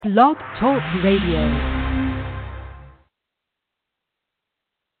Blog Talk Radio.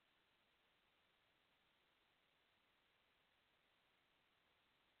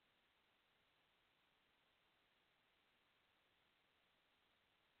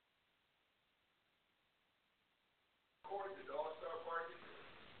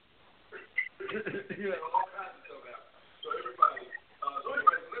 You know, all kinds of stuff happen. So everybody,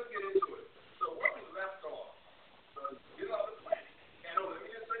 let's get into it. So where we left off, get all the planning. And let me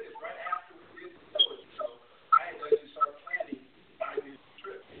just say this, right after we did the village show, I had to actually start planning my new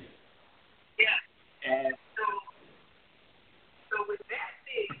trip. Yeah. And so with that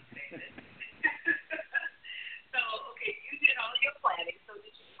being said, so okay, you did all your planning. So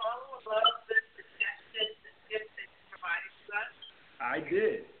did you follow above the suggestions and tips that you provided to us? I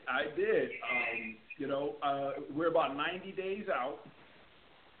did. We're about 90 days out,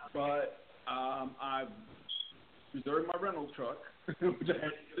 but I've reserved my rental truck, which I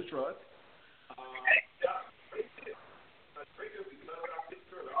had to get a truck.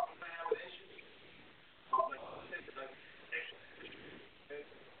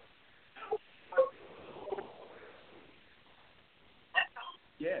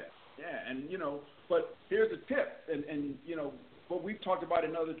 Yeah, and but here's a tip, and what we've talked about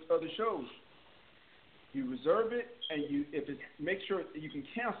in other shows. You reserve it, and make sure that you can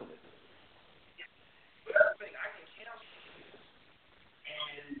cancel it. But that's the thing, I can cancel it,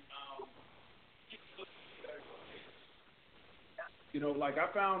 and like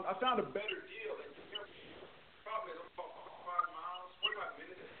I found a better deal in probably about 45 miles, 45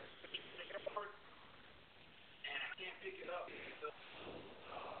 minutes from the airport, and I can't pick it up.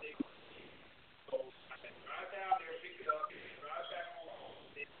 So I can drive down there, pick it up, drive back home,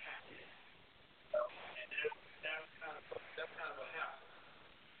 then pack it. And that's kind of a hassle.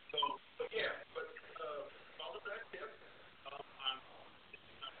 So, all of that tip, I'm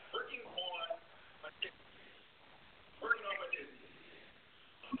working on my ticket, Disney.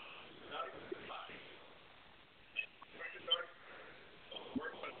 Not even good time. And trying to start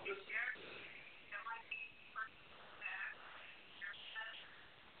work on this year.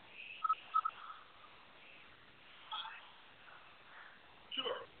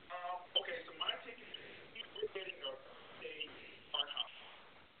 Sure. Okay, so my ticket, we're getting a day park house.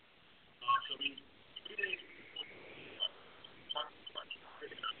 So we 3 days park.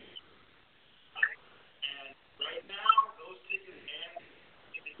 And right now, those tickets and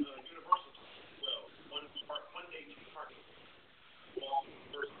Universal as well. One day two parking. Well,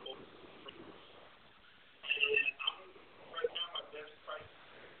 first open. And I'm right now my best price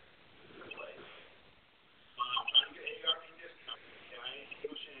to play. I'm trying to get ARP discount. Yeah, I ain't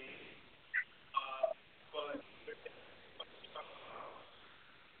negotiating. But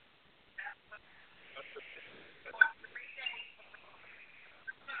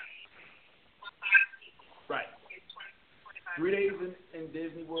right. 3 days in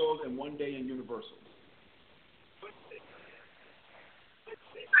Disney World and 1 day in Universal. Go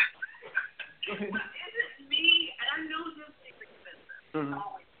ahead. Is it me? And I know this is expensive. Mm-hmm.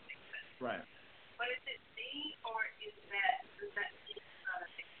 Always expensive. Right. But is it me, or is that expensive?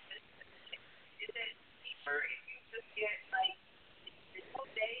 Is it cheaper if you just get like the 2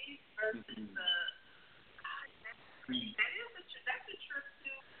 days versus the? That's a trip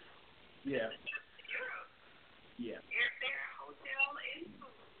to. Yeah. That's a trip to Europe. Yeah. Airfare, hotel, and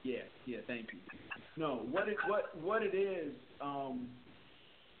food. Yeah. Thank you. No, what it is.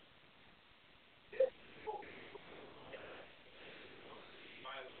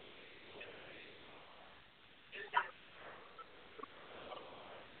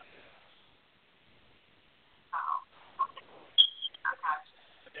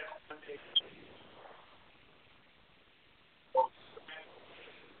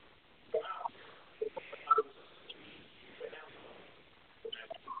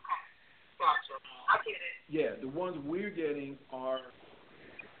 I get it. Yeah, the ones we're getting are.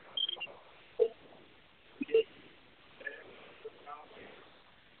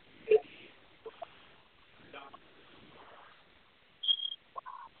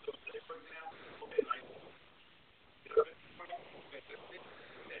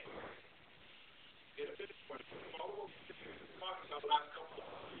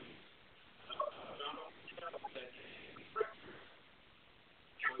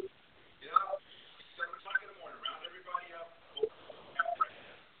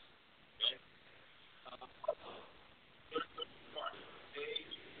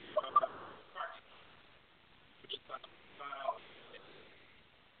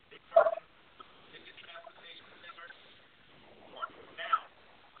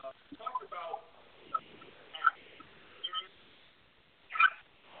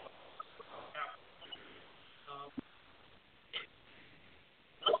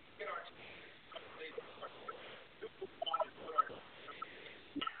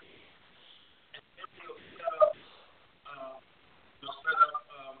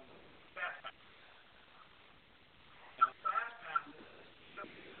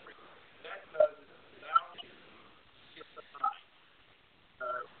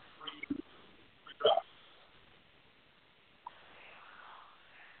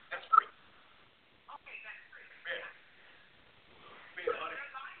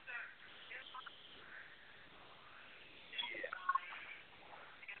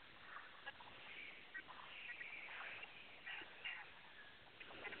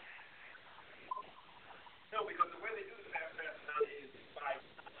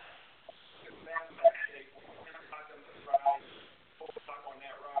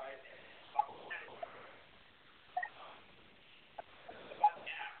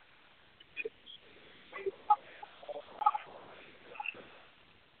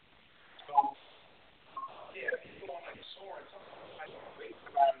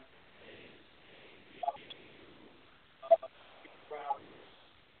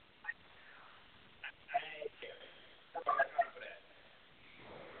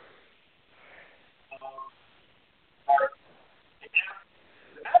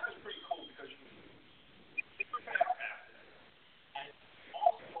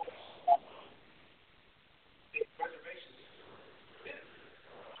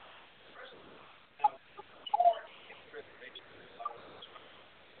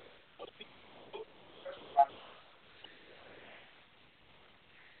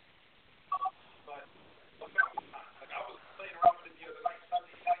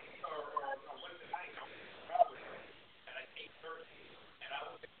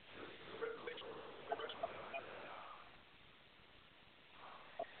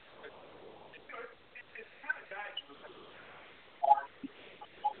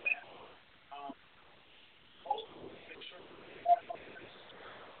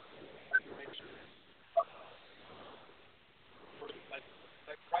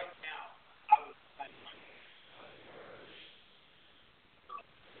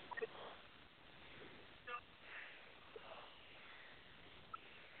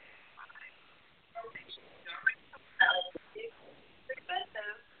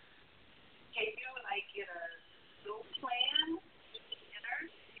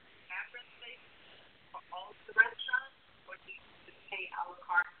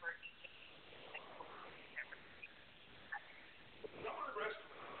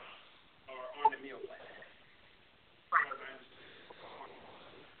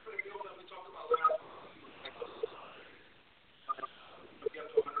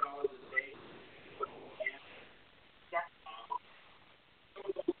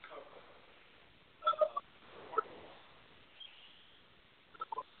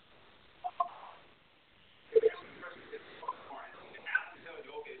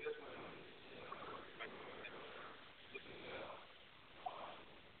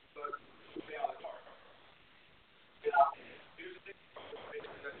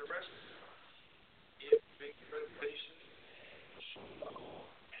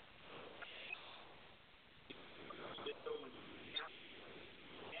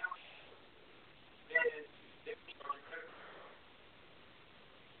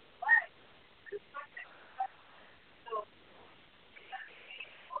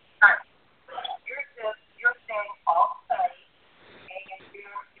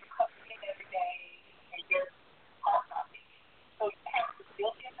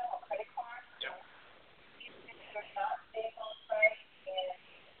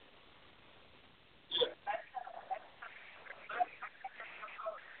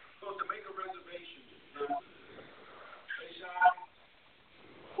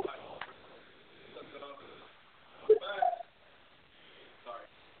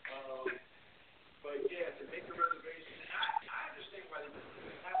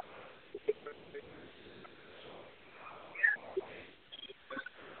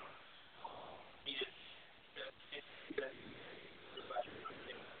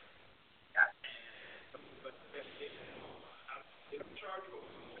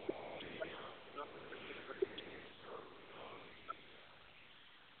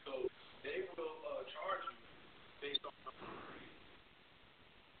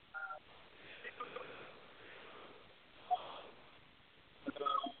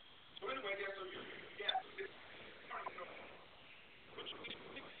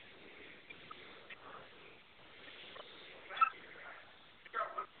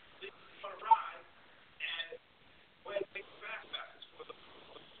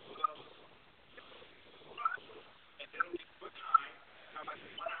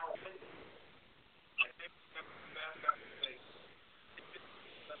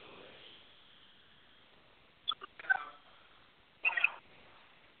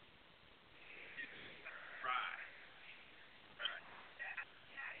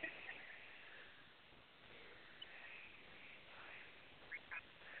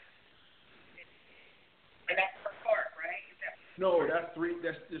 No, that's three.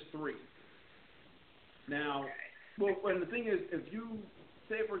 That's just three. Now, well, and the thing is, if you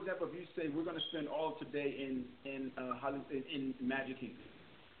say, for example, if you say we're going to spend all today in Magic Kingdom,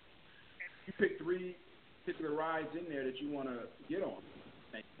 you pick three particular rides in there that you want to get on,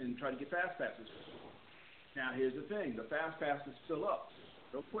 and try to get fast passes. Now, here's the thing: the fast passes fill up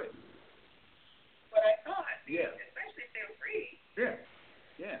real quick. What I thought, yeah, especially if they're free. Yeah,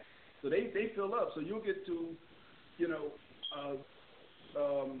 yeah. So they fill up. So you'll get to,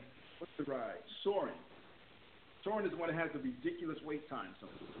 what's the ride? Soaring. Soaring is the one that has the ridiculous wait time.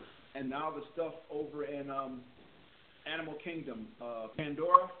 And now the stuff over in Animal Kingdom,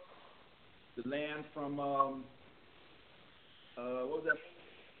 Pandora, the land from what was that?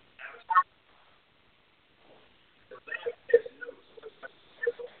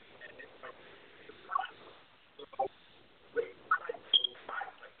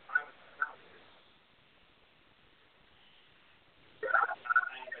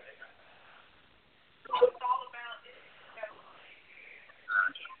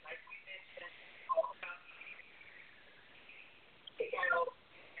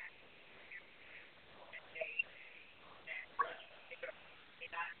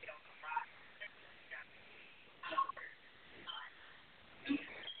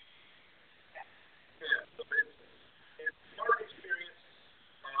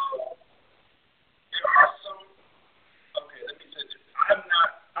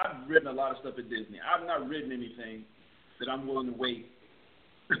 Ridden a lot of stuff at Disney. I've not ridden anything that I'm willing to wait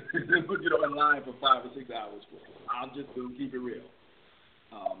in line for 5 or 6 hours for. I'll just keep it real.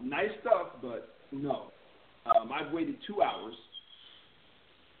 Nice stuff, but no. I've waited 2 hours,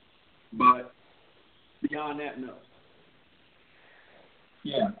 but beyond that, no.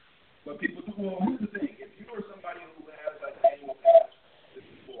 Yeah. But people do. Well, here's the thing: if you are somebody who has like annual pass, this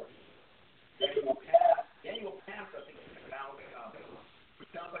is for annual pass. Annual pass, I think it's $1,000. It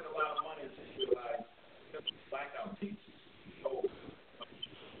sounds like a lot of money until you realize it's blackout seats. So,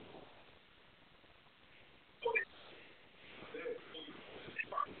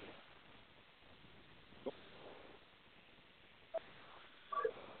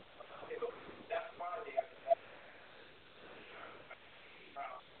 that's why they have to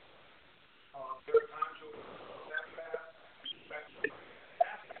have third time to that fast,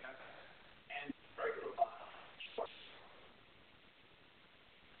 and regular line.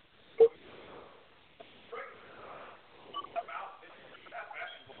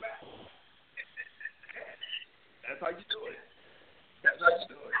 That's how you do it. That's how you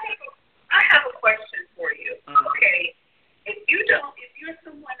do it. I have a question for you. Okay, if you're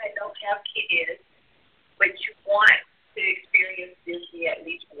someone that don't have kids, but you want to experience Disney at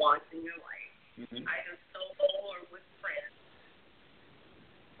least once in your life, either solo or with friends,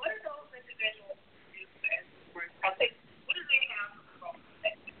 what are those individuals do as for? I think, what do they have for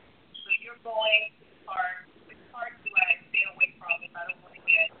perspective? So you're going to the park. Which park do I stay away from if I don't want to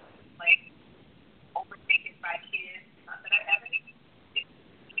get overtaken by kids? Not that I have any kids.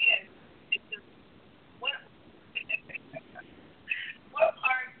 It's just what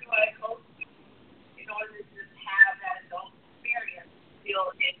park do I go to in order to just have that adult experience,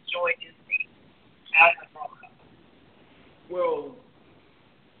 still enjoy Disney as a grown up? Well,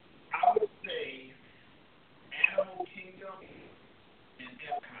 I would say Animal Kingdom and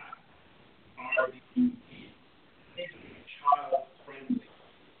Epcot are the child friendly.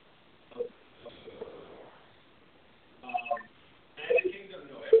 Animal Kingdom,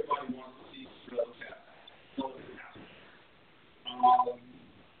 no, everybody wants to see real cat.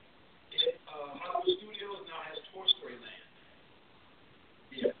 Hollywood Studios now has Toy Story Land.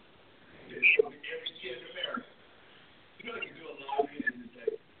 Yeah. Every kid in America. You know, you can do a live video and say,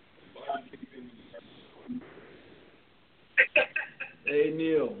 why are you picking me? Hey,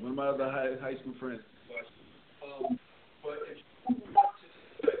 Neil, one of my other high school friends. But if you want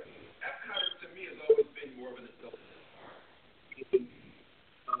to, Epcot to me has always been more of an adult.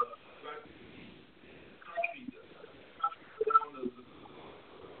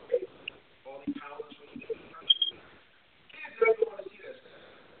 All these houses from the country. Kids don't want to see that stuff.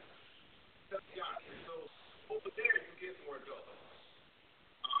 Let's be honest. So over there, you get more adults.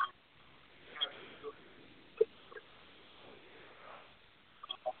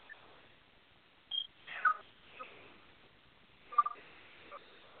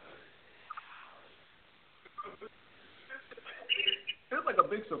 It's like a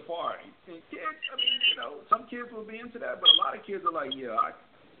big safari. And kids, I mean, some kids will be into that, but a lot of kids are like, yeah,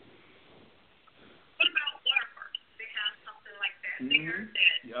 What about water parks? They have something like that there?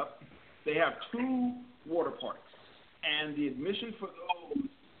 Yep. They have 2 water parks. And the admission for those,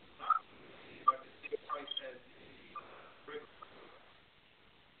 not the same price as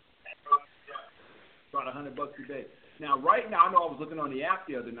 $100 a day. Now, right now, I know I was looking on the app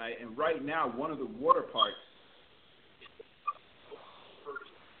the other night, and right now, one of the water parks.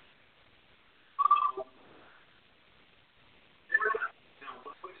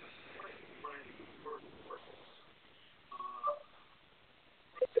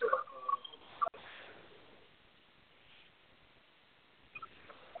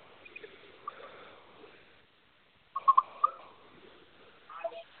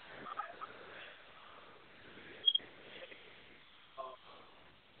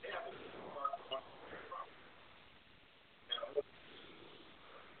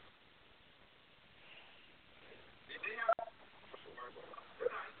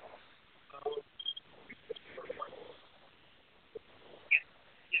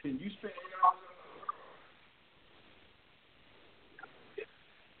 Can you spend 8 hours?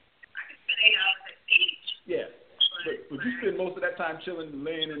 I can spend 8 hours at the beach. Yeah. But you spend most of that time chilling,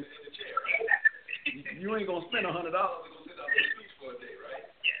 laying in the chair, right? You ain't going to spend $100 to go sit out on the beach for a day, right?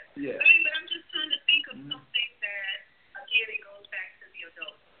 Yeah. Yeah. I mean, but I'm just trying to think of something that, again, it goes back to the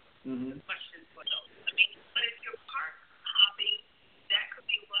adults. The questions for adults. I mean, but if you're park hopping, that could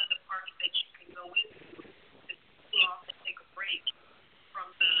be one of the parks that you can go into to cool off and take a break from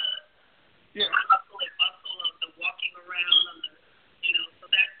the hustle and bustle of the walking around and the, so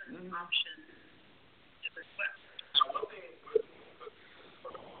that's an option to request.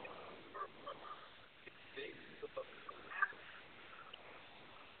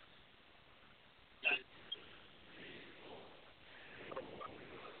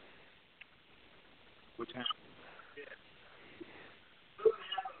 Which happens.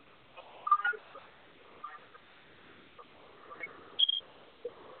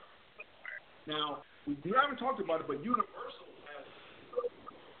 Now, we haven't talked about it, but Universal has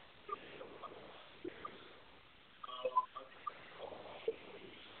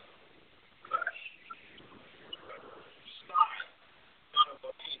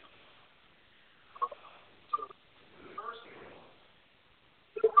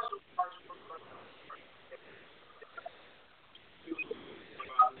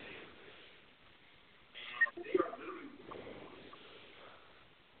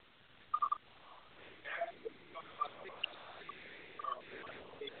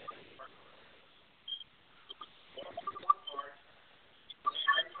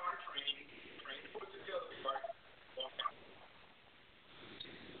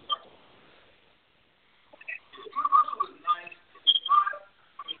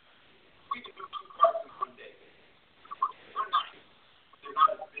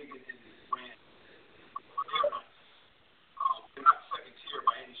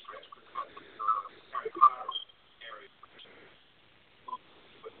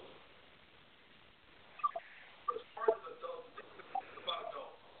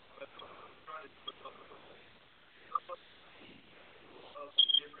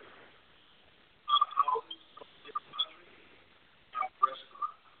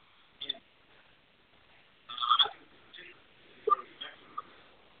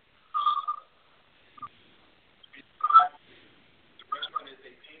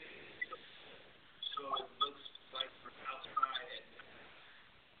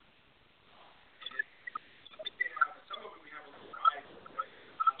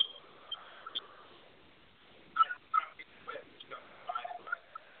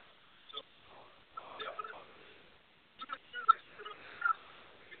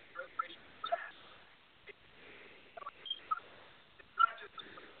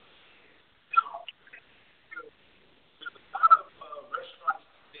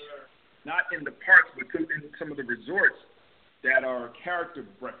not in the parks, but in some of the resorts that are character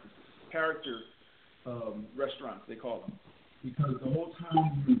breakfasts, character restaurants, they call them. Because the whole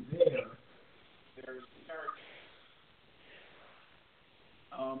time you're there's character.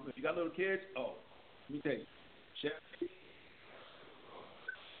 If you got little kids, let me tell you, chef.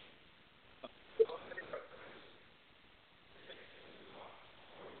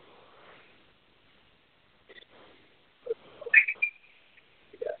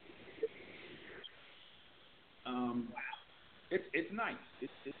 It's nice. It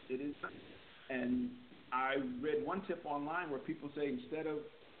is nice. And I read one tip online where people say instead of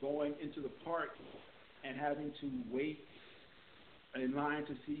going into the park and having to wait in line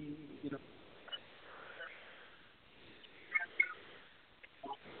to see,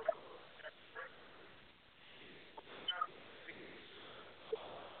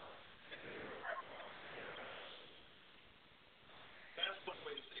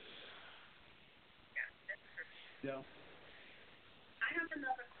 Yeah. I have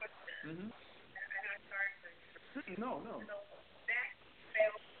another question. And I'm sorry for No. So that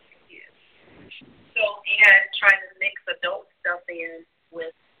fails to give. So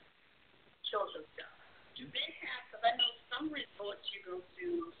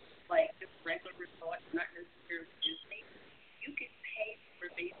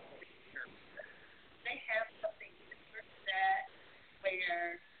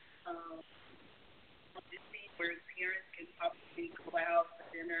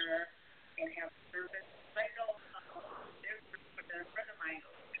dinner and have service. I know there's a friend of mine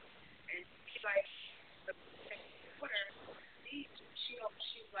goes, and she like the water.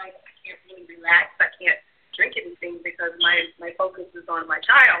 She's like, I can't really relax. I can't drink anything because my focus is on my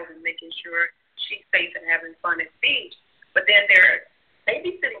child and making sure she's safe and having fun at the beach. But then there are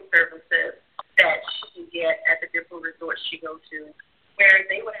babysitting services that she can get at the different resorts she goes to, where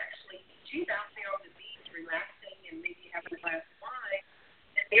they would actually, she's out there on the beach relaxing and maybe having a glass of wine,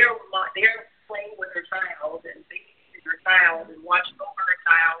 and they're playing with her child and babysitting her child and watching over her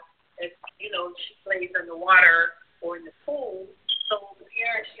child as, she plays in the water or in the pool. So the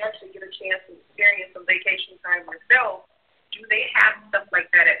parents, she actually get a chance to experience some vacation time herself. Do they have stuff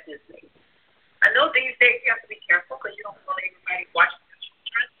like that at Disney? I know these days you have to be careful because you don't want everybody watching your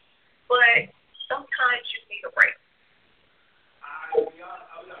children, but sometimes you need a break. I don't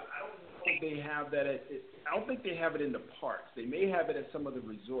think they have that I don't think they have it in the parks. They may have it at some of the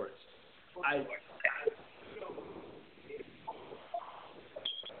resorts.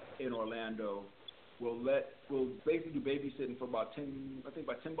 In Orlando, we'll basically do babysitting for about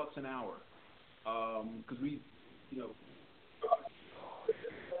 $10 an hour. Because we,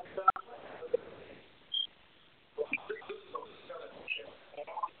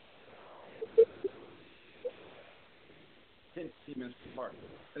 minutes apart.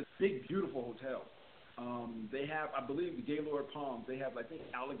 It's a big, beautiful hotel. They have, I believe, the Gaylord Palms. They have, I think,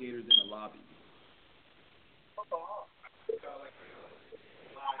 alligators in the lobby.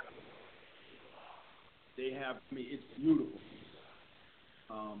 They have, it's beautiful.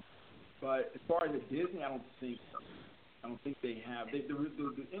 But as far as at Disney, I don't think they have.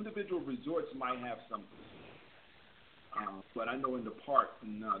 The individual resorts might have something. But I know in the park,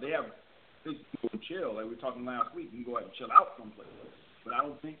 no, they have. They can go and chill. Like we were talking last week, you can go out and chill out someplace. But I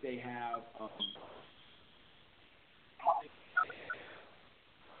don't think they have.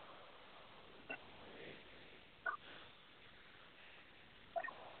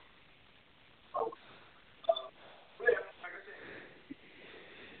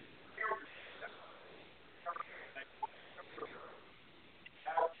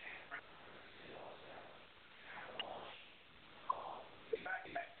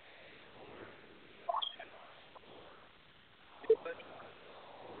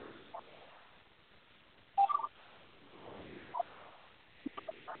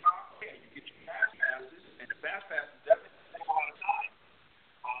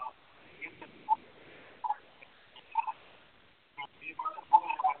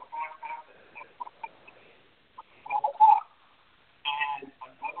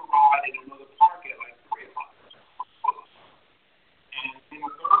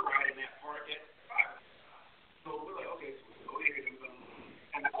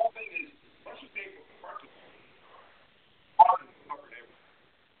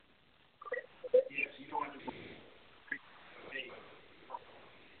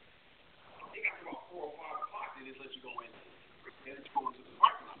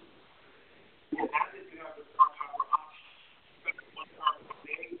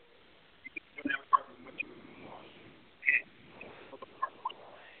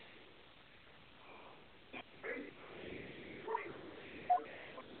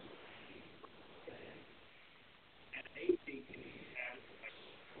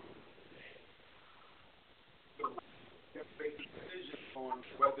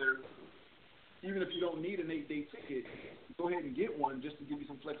 Whether, even if you don't need an 8-day ticket, go ahead and get one just to give you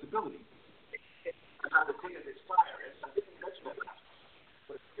some flexibility. How the tickets expire.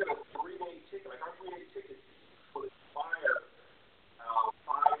 But if you get a 3-day ticket, like our 3-day ticket will expire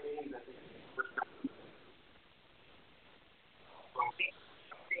 5 days, I think.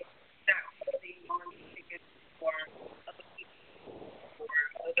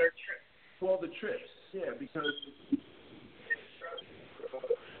 For other trips, yeah, because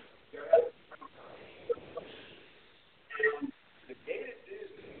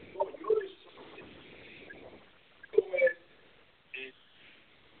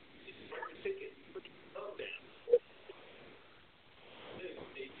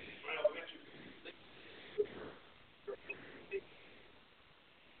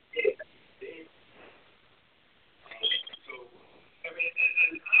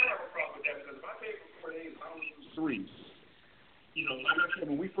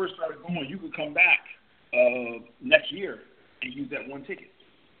when we first started going, you could come back next year and use that one ticket.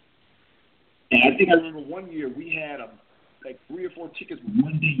 And I think I remember one year we had like 3 or 4 tickets with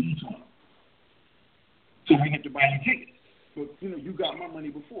 1 day each on them. So we had to buy new tickets. But, you got my money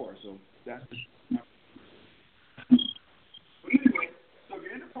before, so that's but anyway, so if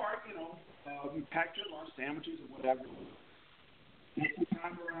you're in the park, you packed your lunch, sandwiches or whatever. Take the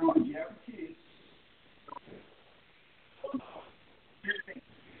time around. If you have kids, here's the thing.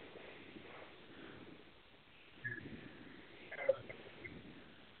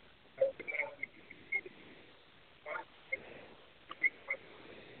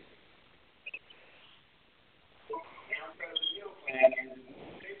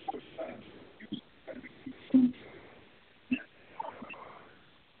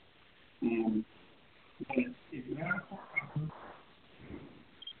 If you have a park,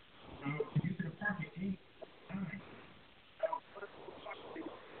 you can park at any time.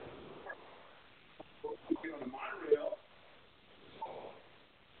 On the monorail,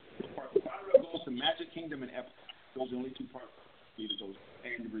 the monorail goes to Magic Kingdom and Epcot. Those are the only two parks you need to go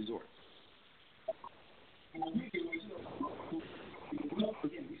and the resorts. And what we do is,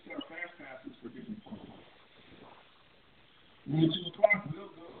 again, we sell fast passes for different parks. When it's 2 o'clock, we'll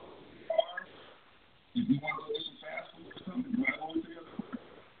go. If we want to go get some fast food or something, we might go to the other park.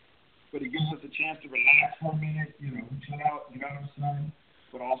 But it gives us a chance to relax for a minute, chill out, get out of the sun,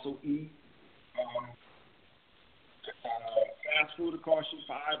 but also eat. Fast food will cost you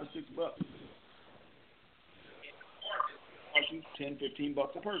 $5 or $6. Cost you $10, $15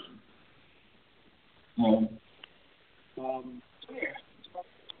 a person.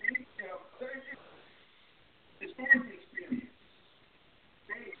 It's part of the experience.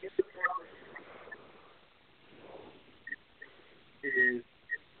 Is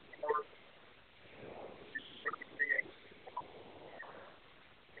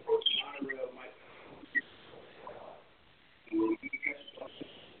monorail might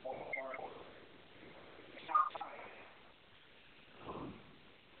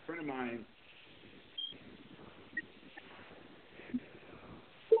a friend of mine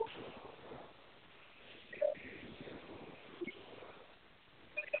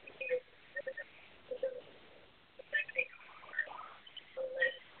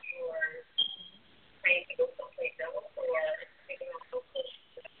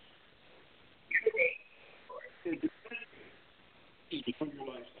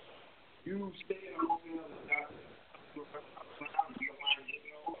you stay in a hotel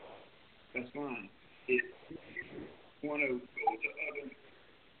that's fine. If you want to go to other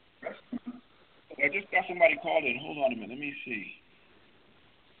restaurants, I just got somebody called in. Hold on a minute. Let me see.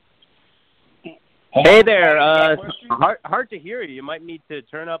 Hey there. Hard to hear you. You might need to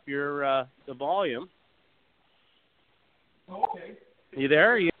turn up your the volume. Okay. You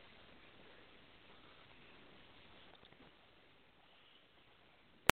there?